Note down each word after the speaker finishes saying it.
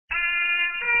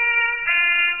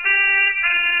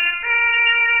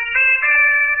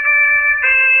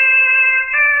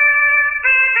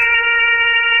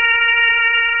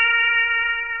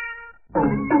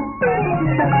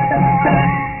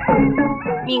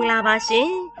င်္ဂလာပါရှင်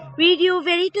Radio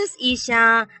Veritas Asia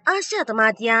အာရှသမ္မ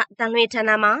တရားတန်လွှင့်ဌာ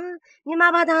နမှာမြန်မာ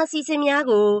ဘာသာအစီအစဉ်များ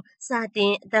ကိုစတ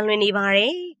င်တန်လွှင့်နေပါတ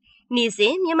ယ်။နေ့စ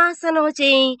ဉ်မြန်မာစံတော်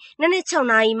ချိန်နနက်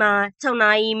6နာရီမှ6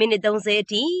နာရီမိနစ်30အ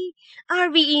ထိ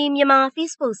RVE မြန်မာ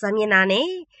Facebook စာမျက်နှာနဲ့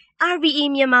RVE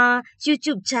မြန်မာ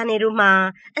YouTube Channel တို့မှာ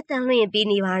အတန်လွှင့်ပေး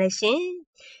နေပါတယ်ရှင်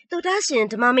။သောတာရှင်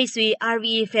ဓမ္မမိတ်ဆွေ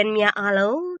RVE Fan များအား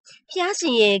လုံးဖျားရှ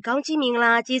င်ရဲ့ကောင်းချီးမင်္ဂ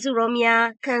လာကျေးဇူးတော်များ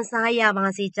ခံစားရပါ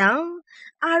စေကြောင်း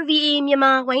RVE မြန်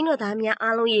မာဝိုင်းတော်သားများ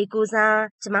အားလုံးရေကိုစား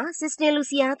ကျွန်မ Sister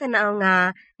Lucia တနအောင်က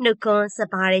နှုတ်ခွန်းဆက်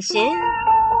ပါရရှင်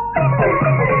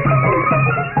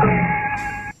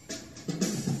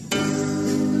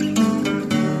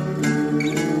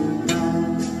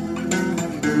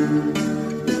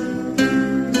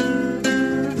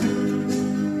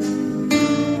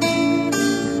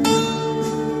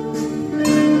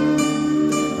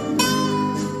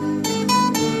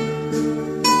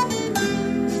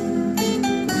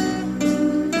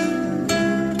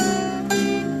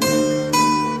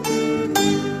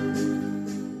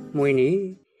မွေးနေ့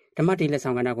ဓမ္မတိလက်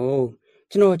ဆောင်ကဏ္ဍကို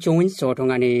ကျွန်တော်ဂျုံဝင်းစောထွ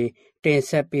န်းကနေတင်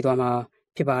ဆက်ပေးသွားမှာ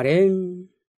ဖြစ်ပါတယ်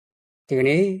ဒီက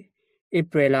နေ့ဧ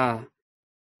ပြီလ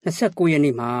29ရက်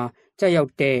နေ့မှာကြာရော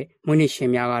က်တဲ့မွေးနေ့ရှင်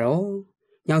များကတော့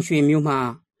ညောင်ရွှေမြို့မှ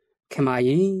ခင်မာ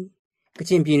ကြီးက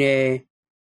ချင်ပြည်နယ်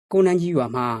ကိုနန်းကြီးရွာ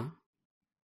မှ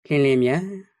လင်းလင်းမြန်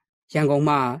ရန်ကုန်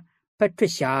မှပတ်ထွ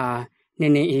တ်ရှာန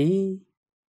င်းနေဤ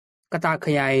ကတာခ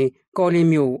ရိုင်ကောလင်း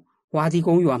မြို့ဝါဒီ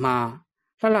ကုန်းရွာမှ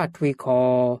လှလှထွေး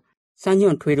ခေါ်စမ်းညွ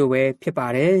န့်ထွေးတို့ပဲဖြစ်ပါ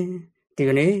တယ်ဒီက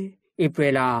နေ့ဧပြီ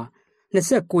လ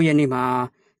29ရက်နေ့မှာ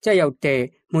ကြာရောက်တဲ့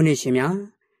မွေးနေ့ရှင်များ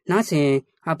နားဆင်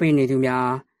အားပေးနေသူများ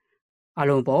အ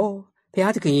လုံးပေါ်ဘု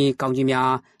ရားသခင်ကောင်းကြီး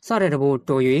များစတဲ့တဘို့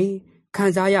တော်၍ခံ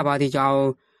စားရပါသည်ကြောင့်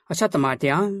အဆက်တမတ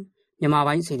ရားမြန်မာ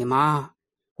ပိုင်းစီမှာ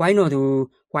ဝိုင်းတော်သူ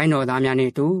ဝိုင်းတော်သားများနဲ့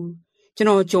အတူကျွန်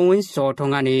တော်ဂျုံဝင်းစောထွ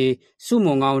န်းကနေစု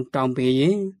မုံကောင်းတောင်းပေးရ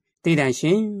င်တည်တံရှ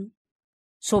င်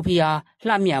ဆိုဖီယာ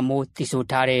လှမြတ်မိုးတည်ဆို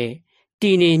ထားတဲ့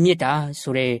တီနေမြစ်တာ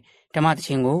ဆိုတဲ့ဓမ္မသချ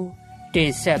င်းကိုတ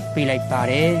င်ဆက်ပေးလိုက်ပါ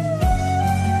တယ်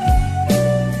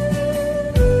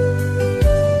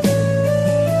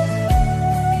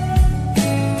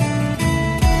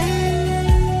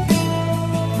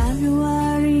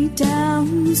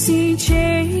စီချေ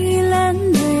လန်း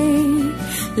တွေ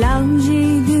လောင်ရ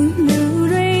ည်သူလူ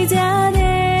တွေကြ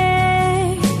တဲ့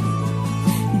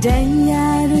ဒဏ်ရာ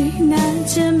တွေနာ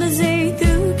ချင်ပါစေ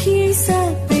သူဖြစ်ဆ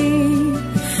က်ပြီး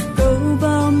ကိုယ်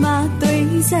ပေါ်မှာ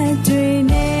သွေးဆက်တွေ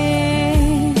နဲ့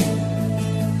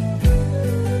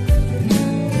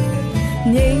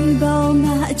မြေပေါ်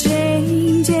မှာအချိန်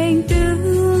ချင်းသူ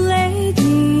လေး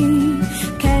ဒီ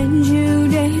ခံယူ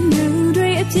တဲ့လူတွေ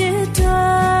အပြစ်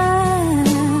တော်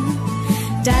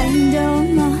တိုင်းတော့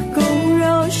မကို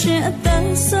ရောရှင်အသက်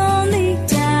ဆုံးနေ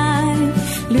တိုင်း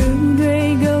လူတွေ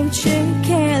ကိုချစ်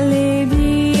ခဲ့လေ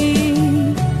ပြီ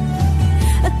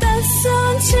အသက်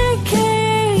ဆုံးချစ်ခဲ့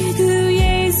သူ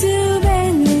ယေရှုပဲ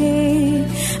လေ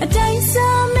အတိုင်း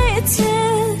စားမဲ့ချ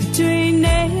စ်တွေ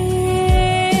နဲ့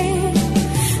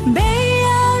ဘေးရ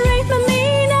ရိတ်မမီ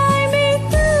နိုင်မီ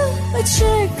သူအချ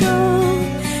စ်ကို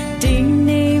ဒီ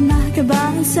နေ့မှကဘာ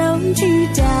ဆုံးချစ်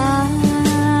တာ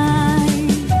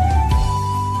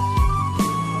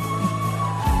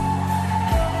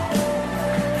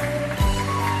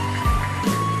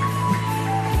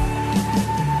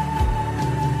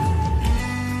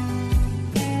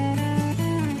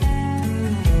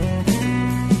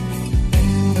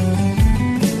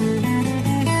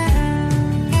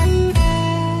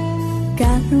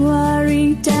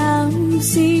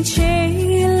စီချေ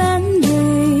လန်း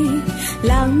တွေ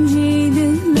လောင်ရည်သူ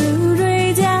လူတွေ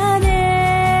ကြ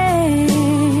တဲ့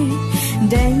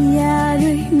ဒဏ်ရာ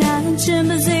တွေနာချင်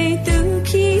ပါစေသူ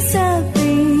ဖြစ်ဆက်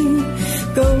ပြီး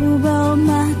ကိုယ်ပေါ်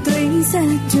မှာသွေးဆ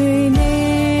က်တွေ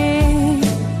နဲ့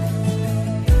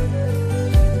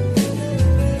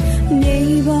မြေ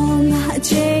ပေါ်မှာအ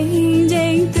ချိန်ချ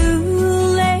င်းသူ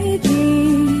လေးဒီ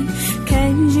ခံ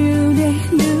ယူတဲ့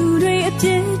လူတွေအပြ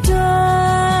စ်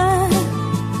တော်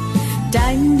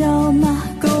တိုင်းတော်မှာ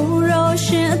ကိုရော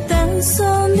ရှင်အသက်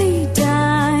ဆုံးသည့်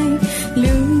တိုင်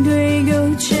လူတွေကို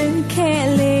ချစ်ခဲ့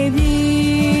လေပြီ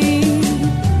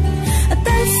အသ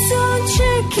က်ဆုံးချ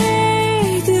စ်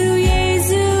ခဲ့သူယေ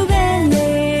ရှုပဲ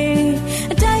လေ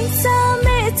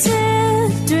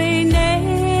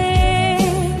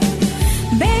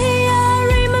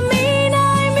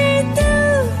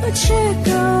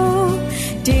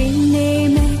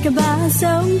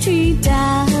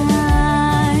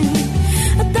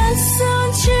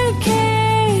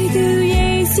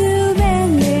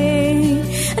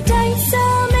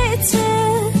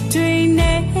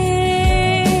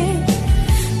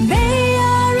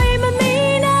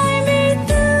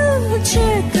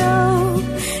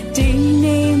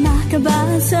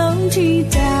ဆုံး期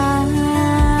待。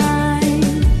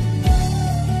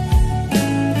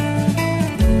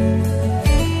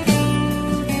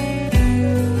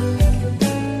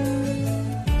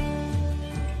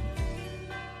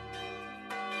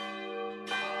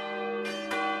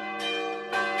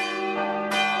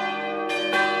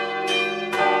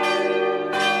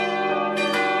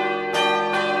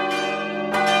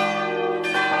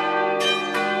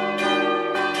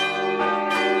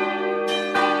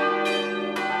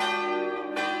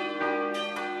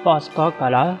ပါစကာကာ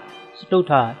လာစတု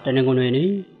ထတနင်္ဂနွေ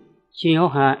နေ့ရှင်ယော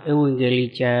ဟန်ဧဝံဂေလိ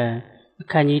ကျမ်းအ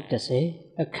ခန်းကြီး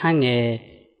30အခန်းငယ်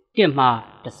1မှ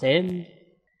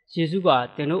30ယေရှုက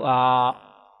သင်တို့အား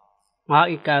ငါ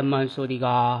ဧကမန်ဆိုဒီက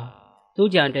သူ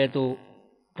ကြံတဲ့သို့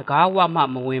တကားဝမှ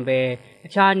မဝင်ပဲအ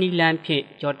ခြားနီလန်းဖြင့်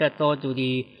ကြော်တက်သောသူသ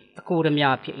ည်တကိုယ်ဓမြ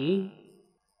ဖြစ်၏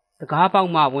တကားပေါက်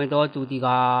မှဝင်သောသူသည်က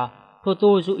ထို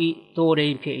သို့စု၏သိုးရ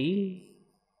င်းဖြစ်၏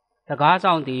တကား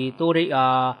ဆောင်သည်သိုးရိပ်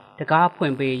အားတကားဖွ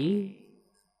င့်ပေး၏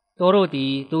သိုးတို့သ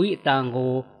ည်သူ၏အတန်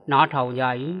ကိုနားထောင်ကြ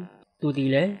၏သူသည်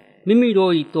လည်းမိမိ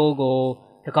တို့၏သိုးကို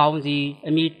၎င်းစီ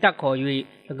အမိတက်ခေါ်၍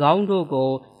၎င်းတို့ကို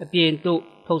အပြင်သို့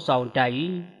ထုတ်ဆောင်တတ်၏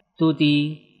သူသည်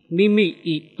မိမိ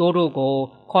၏သိုးတို့ကို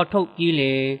ခေါ်ထုတ်ပြီး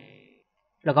လေ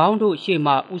၎င်းတို့ရှေ့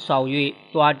မှဥဆောင်၍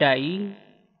သွားတတ်၏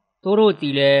သိုးတို့သ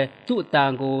ည်လည်းသူ့အတ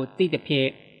န်ကိုသိသဖြင့်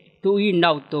သူ၏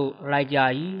နောက်သို့လိုက်ကြ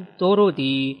၏သိုးတို့သ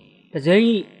ည်တစိ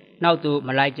မ့်နောက်သို့မ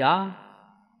လိုက်ကြ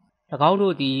၎င်း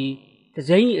တို့သည်တ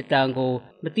စိမ့်အတန်ကို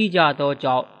မတိကြသော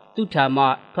ကြောင့်သူထံမှ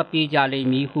ထွက်ပြေးကြလိမ့်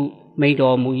မည်ဟုမိန့်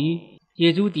တော်မူ၏ယေ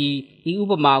ရှုသည်ဤဥ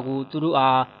ပမာကိုသူတို့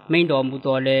အားမိန့်တော်မူ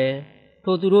တော်လဲ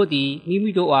ထိုသူတို့သည်မိ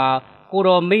မိတို့အားကိုယ်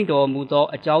တော်မိန့်တော်မူသော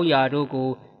အကြောင်းအရာတို့ကို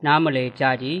နားမလည်ကြ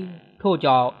ကြထို့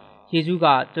ကြောင့်ယေရှုက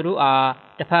သူတို့အား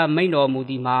တဖန်မိန့်တော်မူ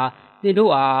သည်မှာသင်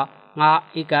တို့အားငါ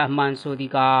ဧကအမှန်ဆိုသ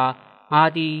ည်ကားငါ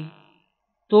သည်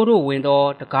သူတို့ဝင်သော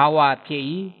တကားဝဖြစ်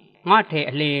၏ငါထဲ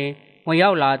အလင်းဝင်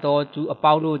ရောက်လာသောသူအ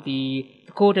ပေါင်းတို့သည်သ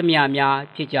ခိုးဓမြများ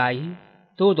ဖြစ်ကြ၏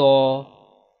သို့သော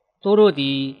သူတို့သ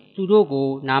ည်သူတို့ကို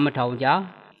နားမထောင်ကြ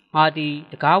ငါသည်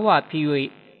တကားဝဖြစ်၍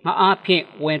ငါအားဖြင့်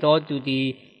ဝင်သောသူသည်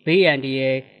ဘေးရန်တ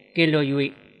ည်းကင်းလွတ်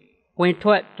၍ဝင်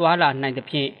ထွက်သွားလာနိုင်သ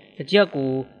ဖြင့်တစ်ချက်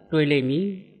ကိုတွေ့လိမ့်မည်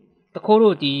သခိုး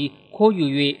တို့သည်ခိုးယူ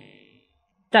၍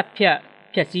တပ်ဖြတ်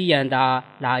ဖျက်ဆီးရန်သာ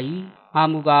လာ၏ငါ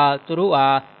မူကားသူတို့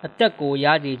အားအသက်ကိုရ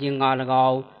စေခြင်းငါ၎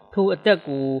င်းထိုအသက်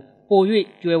ကိုပို၍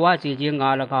ကြွယ်ဝစေခြင်းငါ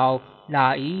၎င်းလာ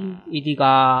၏ဤဒီ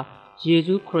ကားယေ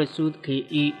ရှုခရစ်သူခေ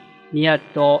ဤမြတ်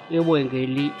သောဧဝံဂေ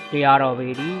လိတရားတော်ပေ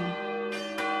တည်း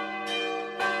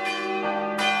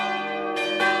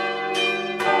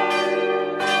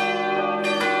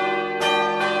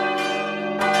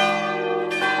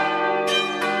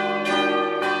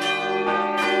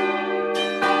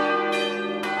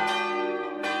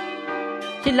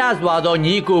ချစ်လာစွာသော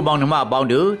ညီကိုမောင်နှမအပေါင်း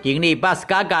တို့ဒီကနေ့ပတ်စ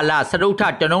ကာကာလစတုထ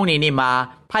တနုံးနေ့မှာ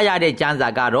ဖတ်ရတဲ့ကျမ်းစာ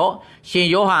ကတော့ရှင်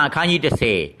ယောဟန်အခန်းကြီး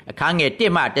30အခန်းငယ်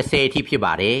1မှ10အထိဖြစ်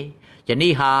ပါတယ်။ယ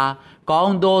နေ့ဟာကော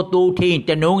င်းသောသိုးထိန်တ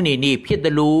နုံးနေ့ဖြစ်တ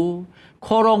ယ်လို့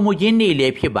ခေါ်တော်မူခြင်းနေ့လ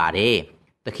ည်းဖြစ်ပါတယ်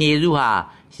။သခင်ယေရှုဟာ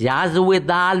ရာဇဝတ်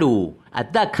သားလို့အ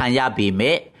သက်ခံရပေ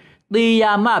မဲ့သေ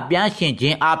ယာမှပြန်ရှင်ခြ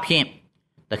င်းအပြင်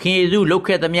သခင်ယေရှုလုပ်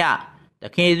ခဲ့သမျှသ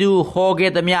ခင်ယေရှုဟော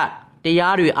ခဲ့သမျှတ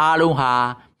ရားတွေအားလုံးဟာ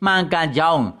မှန်ကန်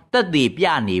ကြောင်းသက်သေပြ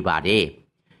နေပါတယ်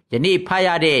။ယနေ့ဖတ်ရ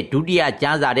တဲ့ဒုတိယကျ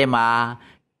မ်းစာထဲမှာ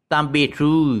တမ်ပေထ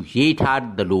ရူရေးထား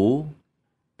သလို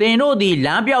သင်တို့သည်လ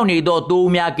မ်းပြောင်းနေသောသိုး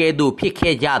များကဲ့သို့ဖြစ်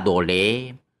ခဲ့ကြတော်လေ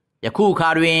။ယခုအခါ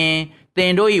တွင်သ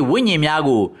င်တို့၏ဝိညာဉ်များ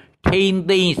ကိုထိန်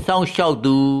သိမ်းစောင့်ရှောက်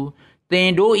သူသ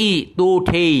င်တို့၏သိုး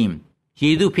ထိန်ယေ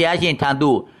ရှုဖျားရှင်ထံ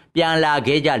သို့ပြန်လာ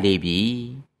ခဲ့ကြလေပြီ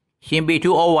။ရှင်ပေထရ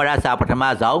ဩဝါဒစာပထမ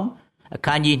ဆုံးအခ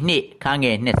န်းကြီး2အခန်းင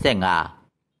ယ်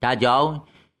25ဒါကြောင့်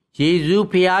ယေရှု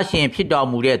ဖျားရှင်ဖြစ်တော်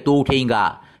မူတဲ့သိုးထိန်က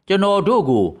ကျွန်တော်တို့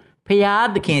ကိုဖျား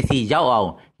သခင်စီရောက်အော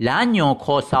င်လမ်းညွန်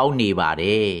ခေါ်ဆောင်နေပါတ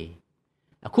ယ်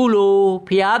။အခုလို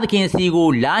ဖျားသခင်စီကို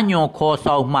လမ်းညွန်ခေါ်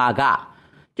ဆောင်မှာက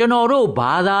ကျွန်တော်တို့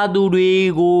ဘာသာသူတွေ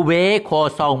ကိုပဲခေါ်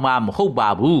ဆောင်မှာမဟုတ်ပါ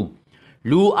ဘူး။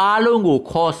လူအားလုံးကို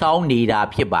ခေါ်ဆောင်နေတာ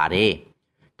ဖြစ်ပါတယ်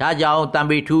။ဒါကြောင့်တမ်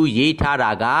ပေထူးရေးထား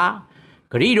တာက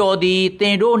ဂရိတော်သည်သ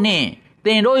င်တို့နှင့်သ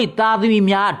င်တို့၏သားသမီး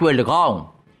များအတွက်၎င်း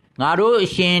ငါတို့အ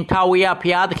ရှင်ထာဝရဘု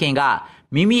ရားသခင်က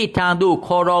မိမိထံသို့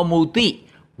ခေါ်တော်မူသည့်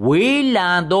ဝေးလံ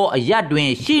သောအရပ်တွင်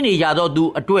ရှိနေကြသောသူ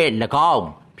အတွက်၎င်း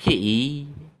ဖြစ်၏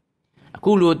အ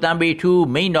ခုလိုတန်ပေထူး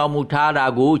မိန်တော်မူထားတာ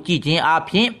ကိုကြည်ခြင်းအ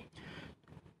ပြင်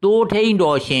တိုးထိန်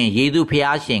တော်ရှင်ယေရှုဘု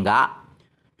ရားရှင်က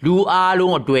လူအား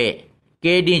လုံးအတွက်က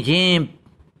ယ်တင်ခြင်း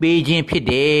ပေးခြင်းဖြစ်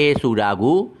တယ်ဆိုတာ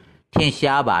ကိုထင်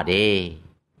ရှားပါတယ်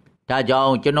ဒါကြော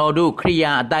င့်ကျွန်တော်တို့ခရိယ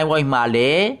န်အတိုင်းဝိုင်းမှာလ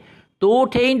ည်းတိုး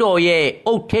ထိန်တော်ရဲ့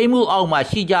အုတ်ထိန်မှုအောက်မှာ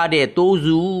ရှိကြတဲ့တိုး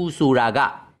စုဆိုတာက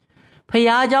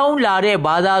ဖျားเจ้าလာတဲ့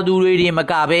ဘာသာသူတွေမ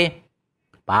ကပဲ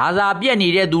ဘ ဘာသာပြက်နေ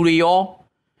တဲ့သူတွေရော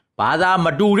ဘာသာမ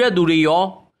တူတဲ့သူတွေရော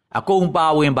အကုန်ပါ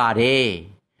ဝင်ပါတယ်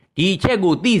ဒီအချက်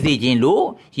ကိုသိစေခြင်းလို့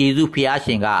ယေရှုဖျား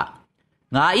ရှင်က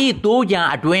ငါဤတိုးကြံ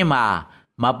အတွင်းမှာ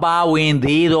မပါဝင်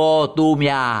သေးသောသူ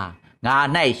များငါ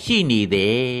၌ရှိနေတ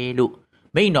ယ်လို့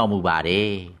မိန့်တော်မူပါတ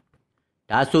ယ်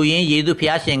ဒါဆိုရင်ယေရှု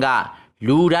ဖျားရှင်က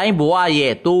လူတိုင်းဘဝ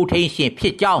ရဲ့တိုးထိန်ရှင်ဖြ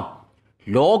စ်ကြောင်း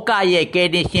လောကရဲ့ကယ်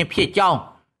တင်ရှင်ဖြစ်ကြောင်း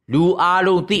လူအား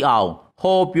လုံးသိအောင်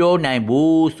ဟောပြောနိုင်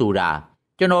ဖို့ဆိုတာ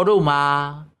ကျွန်တော်တို့မှာ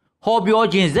ဟောပြော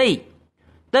ခြင်းစိတ်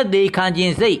သက်သေခံခြ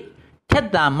င်းစိတ်ထက်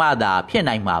သန်မှသာဖြစ်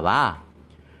နိုင်မှာပါ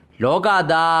လောက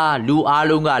သားလူအား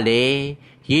လုံးကလည်း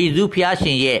ယေရှုဖျားရှ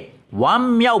င်ရဲ့ဝမ်း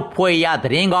မြောက်ဖွယ်ရသ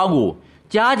တင်းကောင်းကို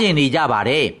ကြားကျင်နေကြပါ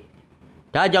တယ်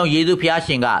ဒါကြောင့်ယေရှုဖျား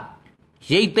ရှင်က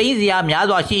ရိတ်သိမ်းစရာများ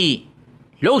စွာရှိ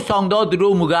လှုပ်ဆောင်သောသူ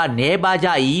တို့မူကားနည်းပါးကြ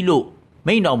၏လို့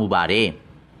မိန့်တော်မူပါတယ်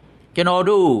ကျွန်တော်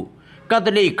တို့ကက်သ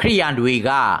လစ်ခရစ်ယာန်တွေက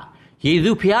ယေ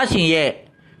ရှုဖျားရှင်ရဲ့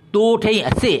တိုးထိန်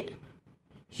အစစ်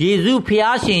ယေရှု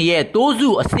ဖျားရှင်ရဲ့တိုးစု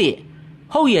အစစ်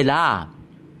ဟုတ်ရဲ့လား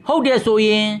ဟုတ်တယ်ဆိုရ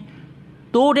င်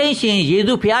တိုးထိန်ရှင်ယေ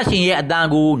ရှုဖျားရှင်ရဲ့အတန်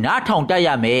ကိုနားထောင်တတ်ရ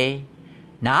မယ်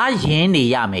နားယဉ်နေ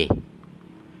ရမယ်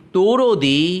တိုးတို့သ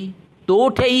ည်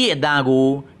တိုးထိန်၏အတန်ကို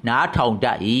နားထောင်တ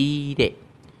တ်၏တဲ့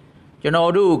ကျွန်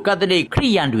တော်တို့ကက်သလစ်ခရ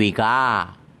စ်ယာန်တွေက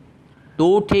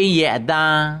တိုးထိန်ရဲ့အတ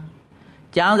န်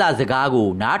ကျမ်းစာစကားကို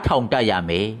နားထောင်တတ်ရ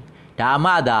မယ်ဒါ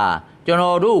မှသာကျွန်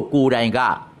တော်တို့ကိုယ်တိုင်က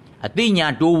အသိဉာ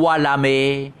ဏ်တိုးဝါလာမယ်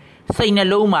စိတ်နှ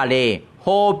လုံးမှာလည်း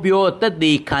ဟောပြောသက်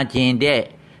သေခံခြင်းတဲ့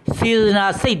စေတနာ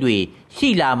စိတ်တွေရှိ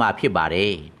လာမှာဖြစ်ပါတ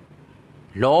ယ်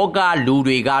လောကလူ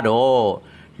တွေကတော့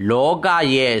လောက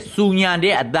ရဲ့စူညံ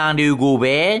တဲ့အတန်တွေကို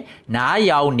ပဲနား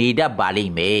ယောင်နေတတ်ပါလိ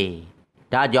မ့်မယ်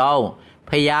ဒါကြောင့်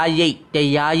ဖျားရိပ်တ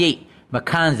ရားရိပ်မ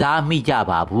ခံစားမိကြ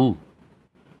ပါဘူး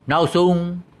နောက်ဆုံး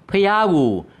ဖျား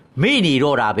ကိုမေ့နေ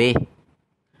တော့တာပဲ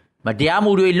မတရား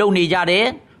မှုတွေလုပ်နေကြတယ်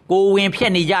ကိုဝင်ဖြ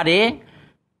က်နေကြတယ်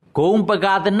ဂုံပ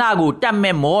ကာသနာကိုတတ်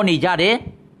မဲ့မောနေကြတယ်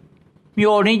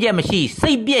မျော်လင့်ချက်မရှိ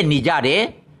စိတ်ပြည့်နေကြတယ်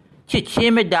ချစ်ချ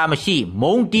င်းမေတ္တာမရှိ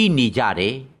မုန်းတီးနေကြတ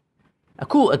ယ်အ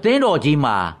ခုအသင်းတော်ကြီး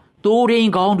မှာတိုးရ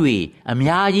င်းကောင်းတွေအ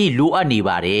များကြီးလိုအပ်နေ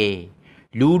ပါတယ်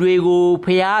လူတွေကို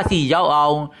ဖျားစီရောက်အော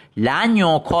င်လမ်းညွ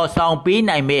န်ခေါ်ဆောင်ပေး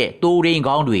နိုင်မဲ့တိုးရင်း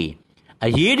ကောင်းတွေအ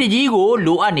ရေးတကြီးကို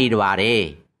လိုအပ်နေပါတယ်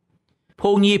ဘု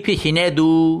န်းကြီးဖြစ်ရှင်တဲ့သူ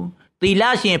သီလ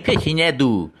ရှင်ဖြစ်ရှင်တဲ့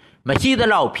သူမရှိသ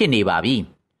လောက်ဖြစ်နေပါပြီ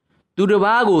သူတစ်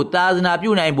ပါးကိုသာသနာ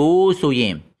ပြုနိုင်ဖို့ဆိုရ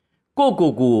င်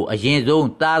ကိုအရင်ဆုံး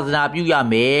သာသနာပြုရ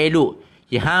မယ်လို့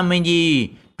ယဟန်မင်းကြီး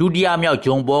ဒုတိယမြောက်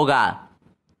ဂျွန်ဘောက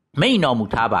မိန့်တော်မူ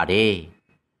ထားပါတယ်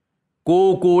ကို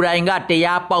ယ်တိုင်ကတ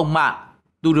ရားပေါက်မှ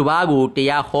သူတစ်ပါးကိုတ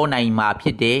ရားဟောနိုင်မှာဖြ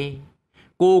စ်တယ်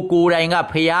ကိုယ်တိုင်က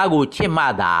ဖျားကိုချစ်မှ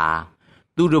သာ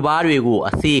သူတစ်ပါးတွေကို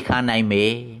အစေခံနိုင်မ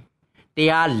ယ်တ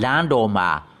ရားလမ်းတော်မှာ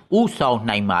ဥဆောင်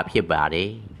နိုင်မှာဖြစ်ပါတ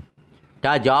ယ်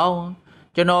ဒါကြောင့်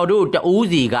ကျွန်တော်တို့တဦး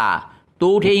စီက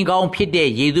တိုးထိန်ကောင်းဖြစ်တဲ့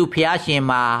ယေရှုဖျားရှင်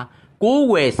မှာကိုး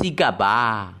ဝယ်စိတ်ကပ်ပါ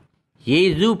ယေ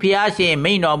ရှုဖျားရှင်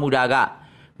မိန့်တော်မူတာက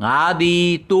ငါသည်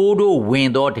တိုးတို့ဝင်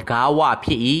သောတကားဝဖြ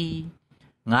စ်၏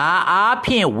ငါအားဖြ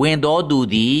င့်ဝင်သောသူ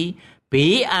သည်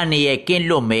ဘေးအန္တရာယ်ကင်း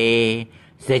လွတ်မယ်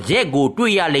စကြက်ကို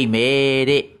တွေ့ရလိမ့်မယ်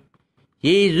တဲ့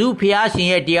ယေရှုဖျားရှင်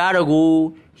ရဲ့တရားတော်ကို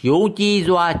ယုံကြည်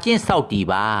စွာကျင့်ဆောက်တည်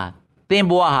ပါသင်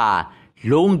ဘဝဟာ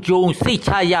လုံခြုံစိတ်ချ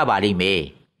ရပါလိမ့်မယ်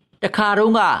တခါတု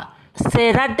န်းကဆ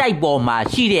ယ်ရက်တိုက်ပေါ်မှာ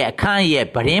ရှိတဲ့အခန်းရဲ့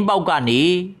ပရင်းပေါက်ကနေ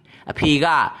အဖေက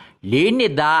4 နှ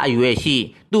စ်သားအရွယ်ရှိ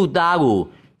သူ့သားကို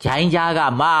ဂျိုင်းကြားက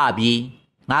မပြီး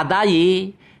ငါသားရေ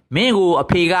မင်းကိုအ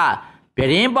ဖေကပ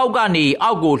ရင်းပေါက်ကနေ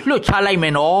အောက်ကိုလွှတ်ချလိုက်မ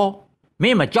ယ်နော်မ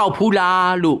င်းမကြောက်ဘူး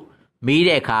လားလို့မေး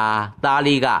တဲ့အခါသား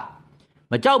လေးက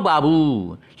မကြောက်ပါဘူး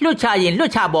လွှတ်ချရင်လွှ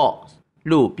တ်ချပေါ့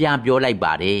လို့ပြန်ပြောလိုက်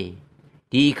ပါတယ်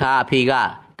ဒီအခါအဖေက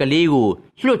ကလေးကို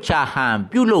လွှတ်ချဟန်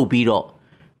ပြုတ်လုပ်ပြီးတော့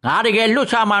ငါတကယ်လွှတ်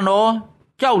ချမှာနော်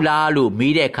ကြောက်လားလို့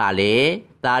မေးတဲ့အခါလေ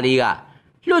သားလေးက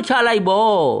လွှတ်ချလိုက်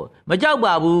ပေါ့မကြောက်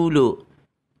ပါဘူးလို့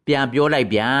ပြန်ပြောလိုက်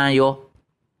ပြန်ရော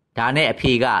ဒါနဲ့အ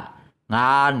ဖေကငါ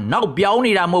နောက်ပြောင်း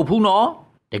နေတာမဟုတ်ဘူးနော်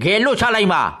တကယ်လွှတ်ချလိုက်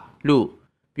မှာလို့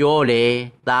ပြောလေ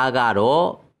သားကတော့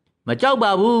မကြောက်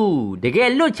ပါဘူးတကယ်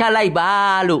လွှတ်ချလိုက်ပါ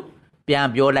လို့ပြန်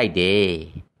ပြောလိုက်တယ်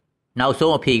နောက်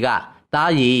ဆုံးအဖေက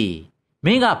သားရီမ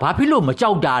င်းကဘာဖြစ်လို့မ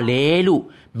ကြောက်တာလဲလို့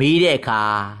မေးတဲ့အခါ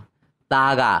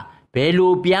သားကဘယ်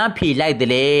လိုပြန်ဖြေလိုက်တယ်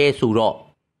လဲဆိုတော့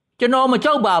ကျွန်တော်မ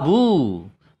ကြောက်ပါဘူး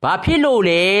ဘာဖြစ်လို့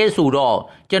လဲဆိုတော့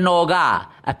ကျွန်တော်က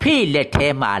အဖေလက်ထဲ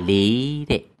မှာလေ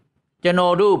တဲ့ကျွန်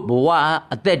တော်တို့ဘဝ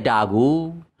အသက်တာကို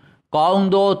ကောင်း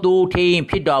သောတိုးထိန်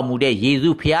ဖြစ်တော်မူတဲ့ယေ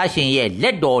ရှုဖျားရှင်ရဲ့လ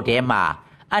က်တော်ထဲမှာ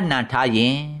အနံ့ထားရ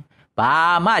င်ဘာ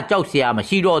မှကြောက်စရာမ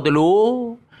ရှိတော့သလို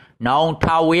နောင်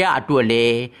ထာဝရအတွက်လ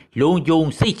ည်းလုံခြုံ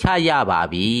စိတ်ချရပါ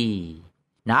ပြီ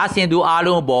နားဆင်သူအား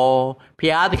လုံးပေါ်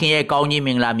ဖျားသခင်ရဲ့ကောင်းကြီးမ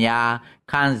င်္ဂလာများ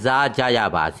ခံစားကြရ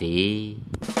ပါစေ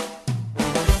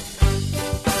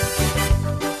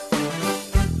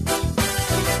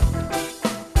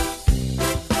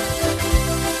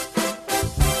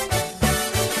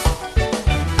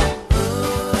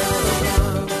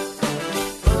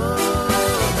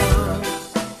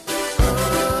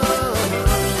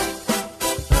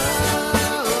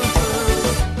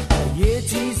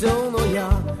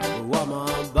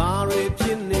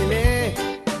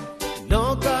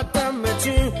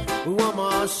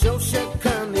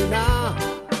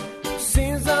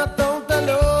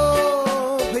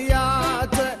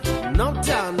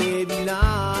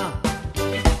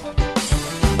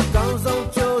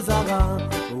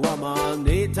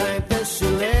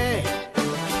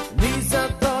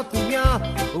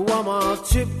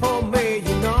ချစ်ဖို့မေးရ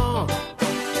င်တော့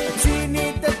အချင်း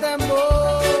နဲ့တသက်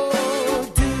မို့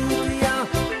ဒူတရား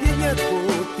ပြည့်ညတ်ကို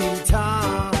တင်ချ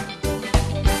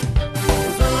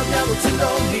ဇော်ပြကိုချစ်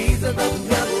တော့ဒီစတဲ့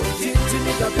မြတ်ကိုချစ်ချစ်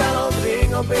နဲ့ကပြလို့တဲ့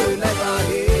ငေါပေးလိုက်ပါ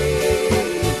ဟေ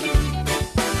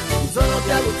ဇော်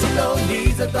ပြကိုချစ်တော့ဒီ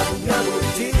စတဲ့မြတ်ကို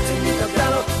ချစ်ချစ်နဲ့ကပြ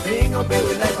လို့တဲ့ငေါပေး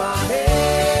လိုက်ပါဟေ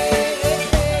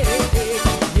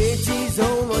ရေချီ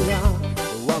ဆုံးလို့ရ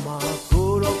ဝါမကို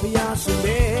တော့ဖျားရှင်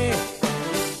မေ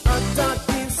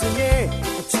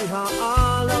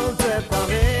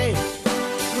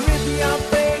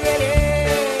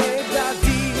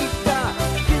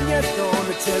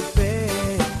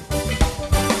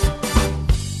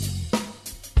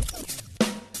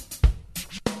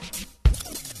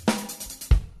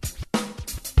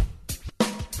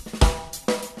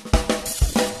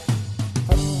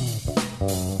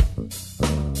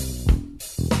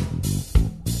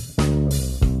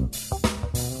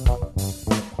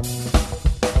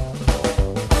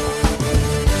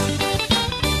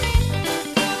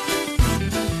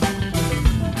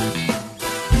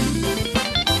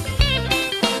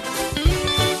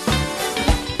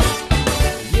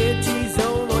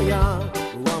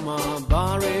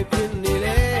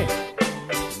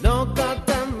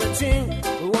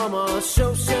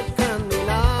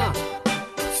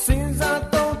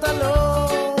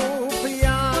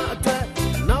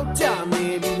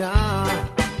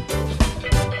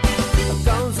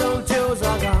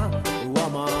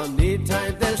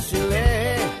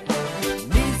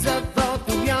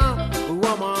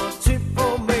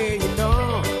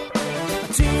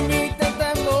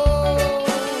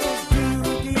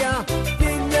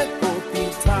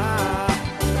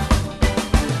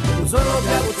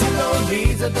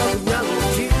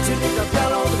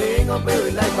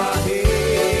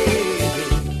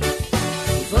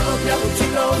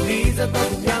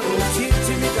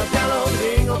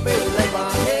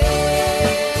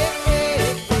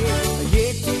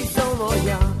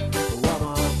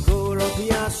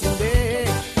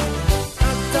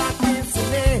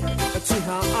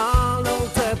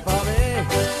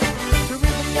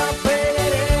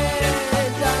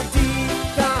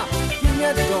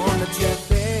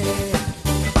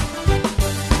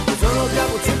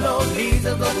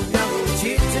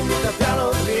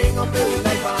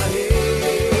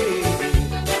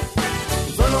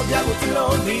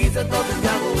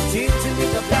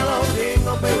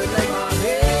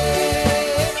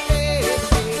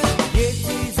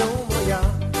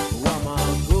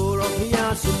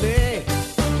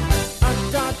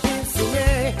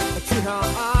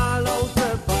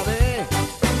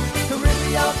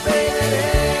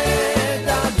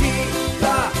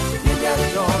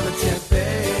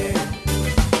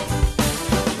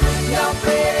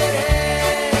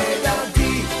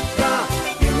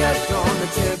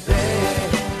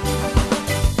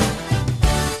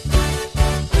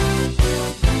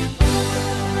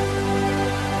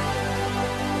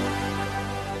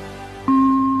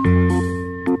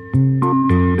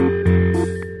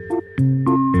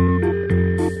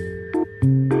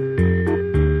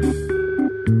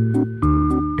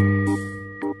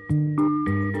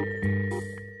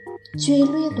ကျွေ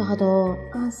လွှဲသွားသော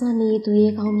အာဇာနည်သူရဲ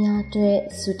ကောင်းများအတွက်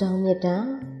ဆုတောင်းမြတ်တာ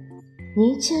ငြိ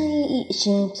မ်းချမ်းရေး၏အရှ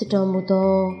င်ဖြစ်တော်မူ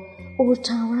သောအို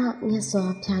ထာဝရမြတ်စွာ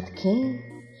ဘုရားသခင်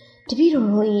တပည့်တော်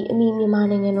တို့၏အမိမြန်မာ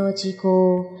နိုင်ငံတော်ကြီးကို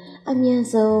အမြန်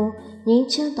ဆုံးငြိမ်း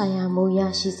ချမ်းသာယာမှုရ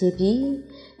ရှိစေပြီး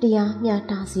တရားမျှ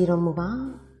တစေတော်မူပါ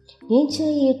ငြိမ်းချ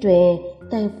မ်းရေးအတွက်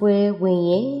တိုက်ပွဲဝင်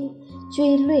ရင်ကျွေ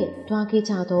လွှဲသွားခဲ့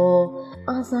ကြသော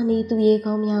အာဇာနည်သူရဲ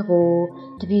ကောင်းများကို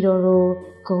တပည့်တော်တို့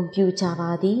ဂုဏ်ပြုကြ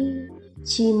ပါသည်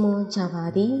ချီးမွမ်းကြပါ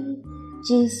သည်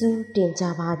ကျေးဇူးတင်ကြ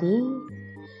ပါသည်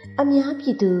အများပြ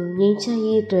ည်သူငြိမ်းချမ်း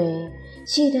ရေးအတွက်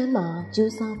ရှေ့တန်းမှာ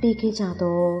ကြိုးစားပေးခဲ့ကြ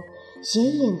သောရဲ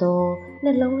ရင်သောနှ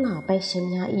လုံးလာပိုက်ရှင်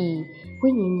များ၏ဝိ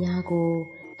ညာဉ်များကို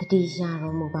တတိယ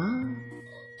တော်မူပါ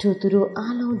ထိုသူတို့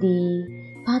အားလုံးသည်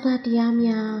ဘာသာတရား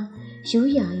များ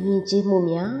ရိုးရာယဉ်ကျေးမှု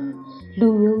များလူ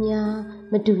မျိုးများ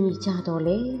မတူညီကြတော့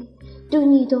လေတူ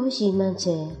ညီသောရည်မှန်းချ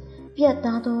က်ပြတ်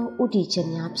သားသောဥတီချက်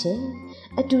များဖြင့်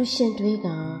အတူရှင်တွဲက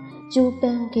ကြိုးပ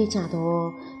မ်းခဲ့ကြသော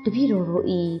တပည့်တော်တို့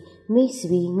၏မိတ်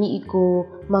ဆွေညီအကို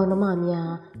မောင်နှမ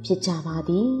များဖြစ်ကြပါ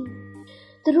သည်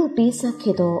သူတို့ပေးဆက်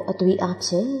ခဲ့သောအသွေးအား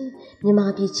ဖြင့်မြမ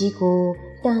ပြည်ကြီးကို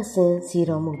တန့်စင်စေ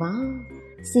တော်မူပါ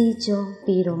စေကျော်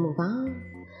ပေးတော်မူပါ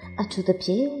အထူးသဖြ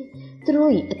င့်သူ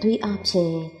တို့၏အသွေးအားဖြ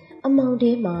င့်အမောင်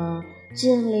ထဲမှကျ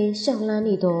င်လေရှောက်လန်း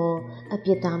နေသောအပြ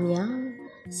စ်သားများ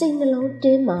စိတ်နှလုံးတ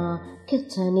င်းမှခက်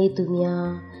ချမ်းနေသူများ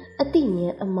အတိညာ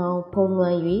အမောင်ဖုံးလွှ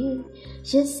မ်း၍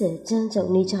ရက်စက်ကြမ်းကြုတ်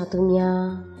နေကြသူများ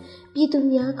ပြည်သူ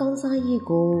များကောင်းစားရေး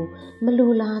ကိုမလူ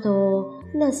လားသော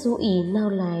နှက်ဆိုးဤနော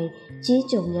က်လိုက်ကြီး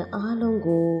ကြုံများအားလုံး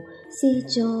ကိုစီ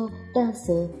ကျော်တန့်စ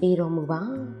င်ပေးတော်မူပါ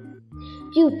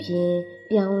ပြုပြင်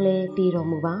ပြောင်းလဲပေးတော်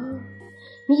မူပါ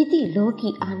မြည်သည့်လောကီ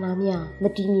အာဏာများမ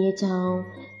တည်မြဲကြောင်း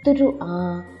သူတို့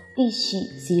အားသိရှိ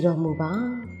စေတော်မူပါ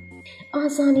အာ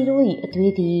ဇာနည်တို့၏အ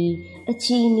သွေးသည်အ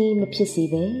ချီးနှီးမဖြစ်စေ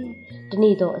ပဲဒီ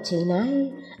နေ့သောအချိန်၌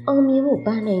အောင်မြင်မှုပ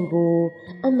န်းနိုင်ကို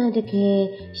အမှန်တကယ်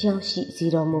ရောက်ရှိစေ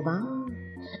တော်မူပါ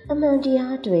အမှန်တ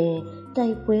ရားတွင်တို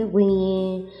က်ပွဲဝင်ရ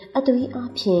င်အသွေး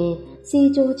အားဖြင့်စီ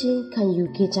ကြိုးခြင်းခံယူ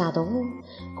ခဲ့ကြသော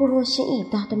ကိုရောရှင်၏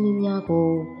သားသမီးများ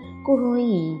ကိုကိုရော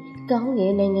၏ကောင်းင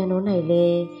ယ်နိုင်ငံတော်၌လ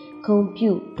ည်းဂုဏ်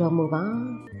ပြုတော်မူပါ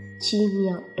ချီး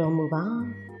မြှောက်တော်မူပါ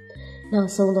နော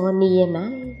က်ဆုံးသောနေ့ရက်၌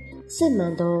စစ်မှ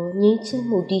န်သောငြိမ်းချမ်း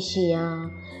မှုတည်ရှိရာ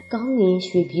ကောင်းငင်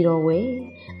ရွှေပြည်တော်ဝဲ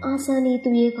အာဆာနီသူ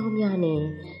ရဲကောင်းများနှင့်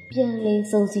ပြန်လည်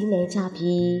စုံစည်းနိုင်ကြ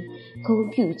ပြီးဂုဏ်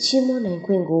ပြုချီးမွမ်းနိုင်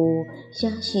ခွင့်ကိုရ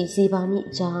ရှိစေပါမည်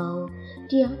အကြောင်း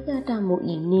တရားမျှတမှု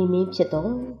၏နေမင်းဖြစ်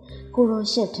သောကိုရော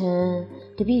ရှင့်ထံ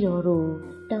တပည့်တော်တို့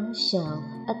တောင်းလျှောက်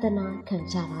အသနာခံ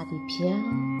ကြပါသည်ဖျား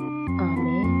အာမ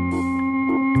င်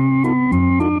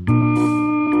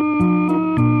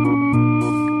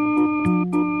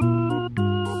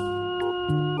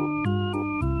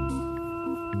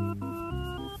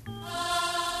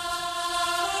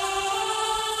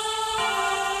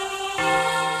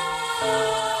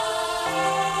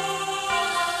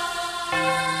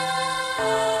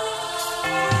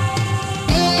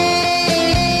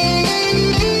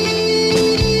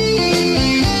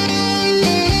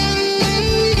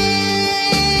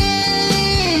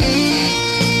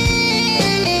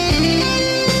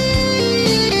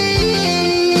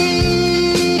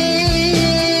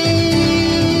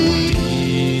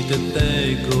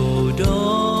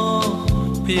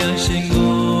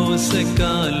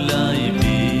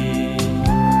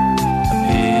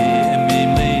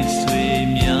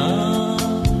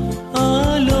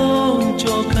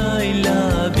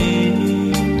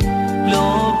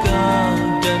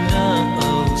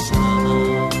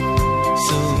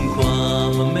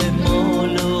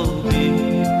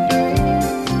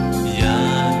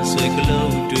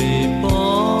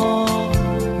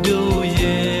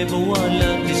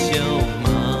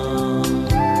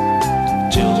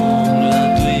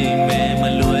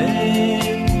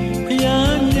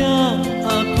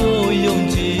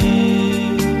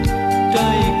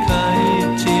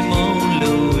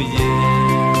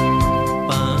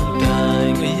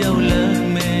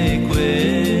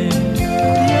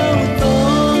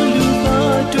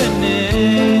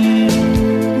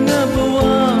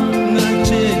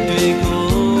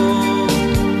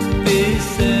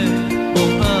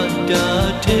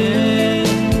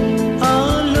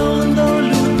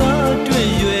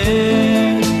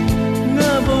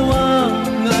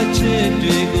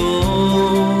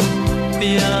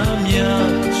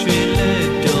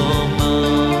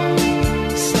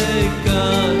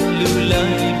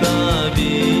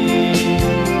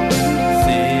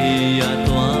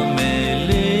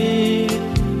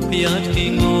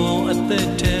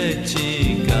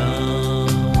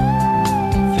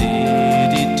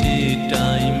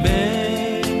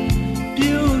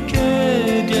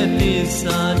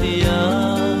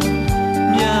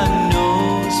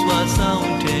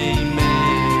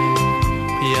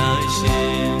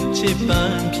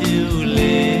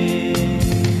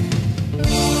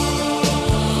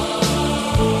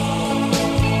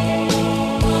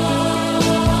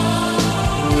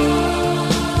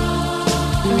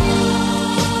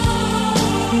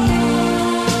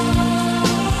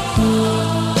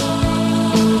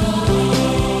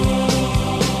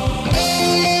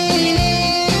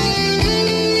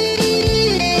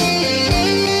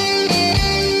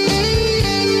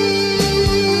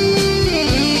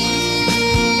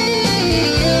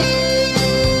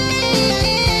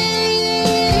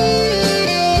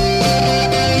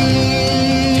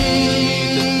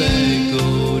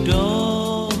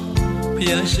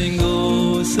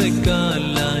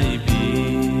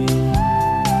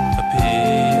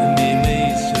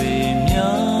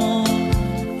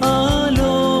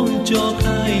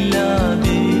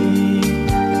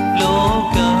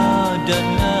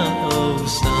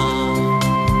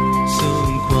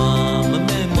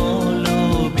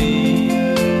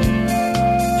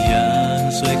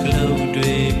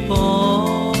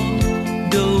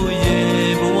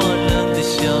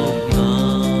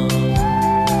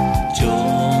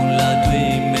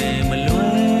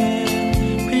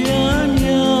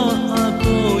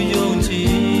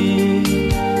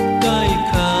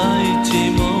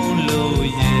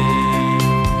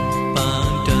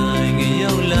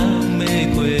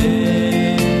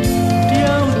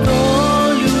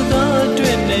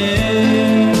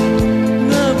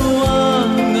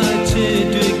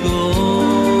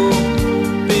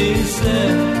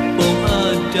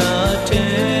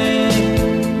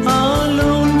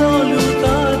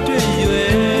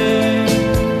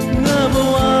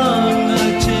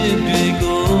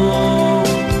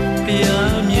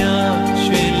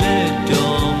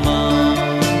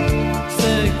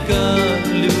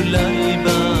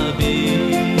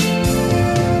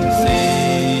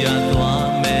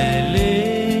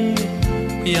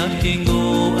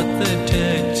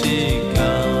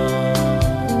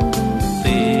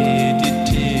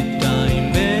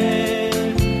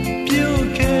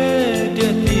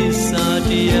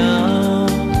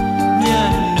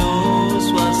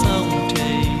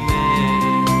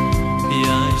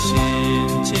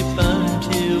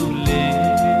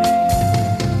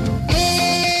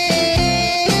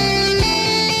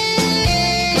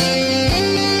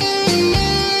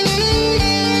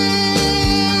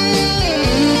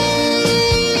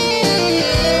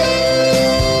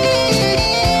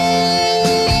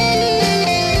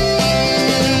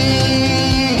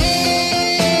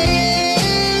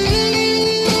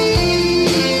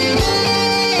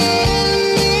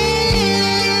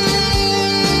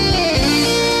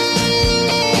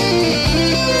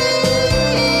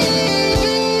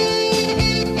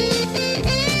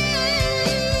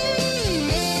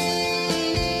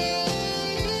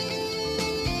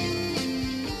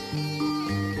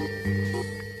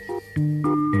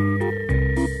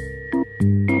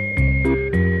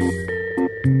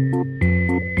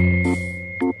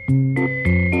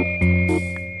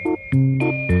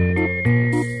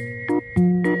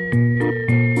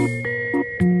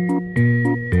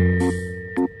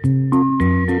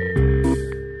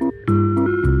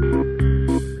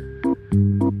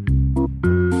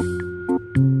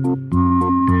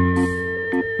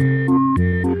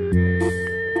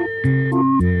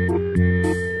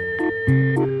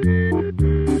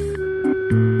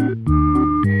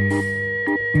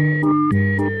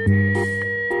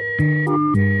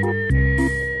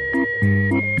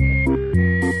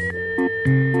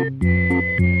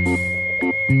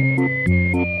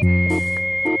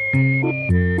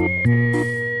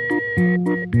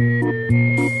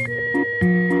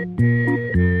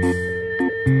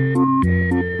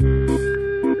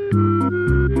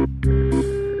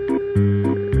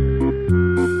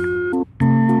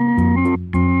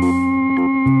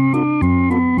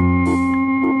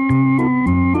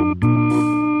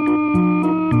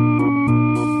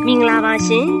မင်္ဂလာပါ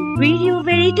ရှင် Radio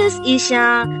Veritas Asia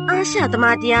အာရှသမ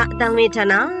တရားအတန်လွင့်ဌာ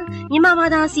နမြန်မာဘာ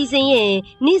သာစီစဉ်ရဲ့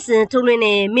နေ့စဉ်ထုတ်လွှင့်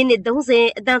တဲ့မိနစ်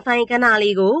30အတန်ဖိုင်ကဏ္ဍ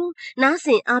လေးကိုနားဆ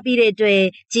င်အားပေးတဲ့အတွက်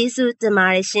ကျေးဇူးတင်ပါ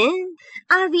တယ်ရှင်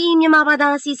RVE မြန်မာဘာသာ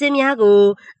စီစဉ်များကို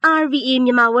RVE မြ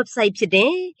န်မာ website ဖြစ်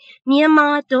တဲ့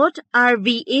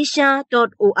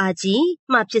myanmar.rvasia.org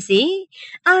မှာဖြစ်စေ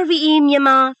RVE မြန်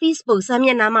မာ Facebook စာမျ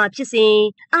က်နှာမှာဖြစ်စေ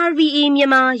RVE မြ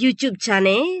န်မာ YouTube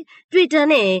Channel Twitter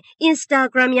နဲ့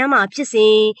Instagram များမှာဖြစ်စေ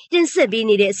တင်ဆက်ပေး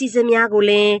နေတဲ့အစီအစဉ်များကို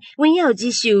လည်းဝင်ရောက်ကြ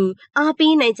ည့်ရှုအား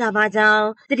ပေးနိုင်ကြပါကြောင်း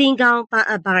သတင်းကောင်းပါ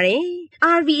အပ်ပါတယ်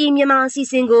။ RVE မြန်မာအစီ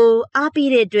အစဉ်ကိုအားပေး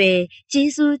တဲ့အတွက်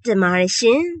ကျေးဇူးတင်ပါတယ်ရှ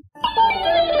င်။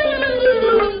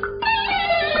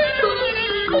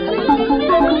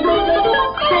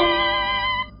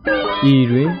 ဤ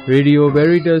တွင် Radio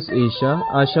Veritas Asia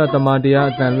အာရှသမတရား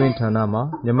အတန်လွင့်ဌာနမှ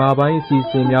မြန်မာပိုင်းအစီအ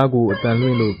စဉ်များကိုအတန်လွ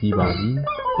င့်လို့ပြီးပါပြီ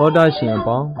။သောတာရှင်အ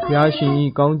ပေါင်းဖျားရှင်ဤ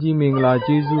ကောင်းကြီးမင်္ဂလာ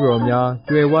ကျေးဇူးတော်များ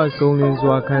ကြွယ်ဝဆုံးလင်း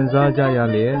စွာခံစားကြရ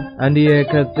လျက်အန္တရာယ်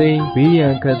ခတ်သိမ်းဘေးရ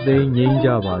န်ခတ်သိမ်းငြိမ်းကြ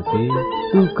ပါစေ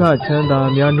။ဒုက္ခချမ်းသာ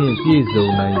များနှင့်ပြည့်စုံ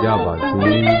နိုင်ကြပါ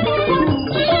စေ။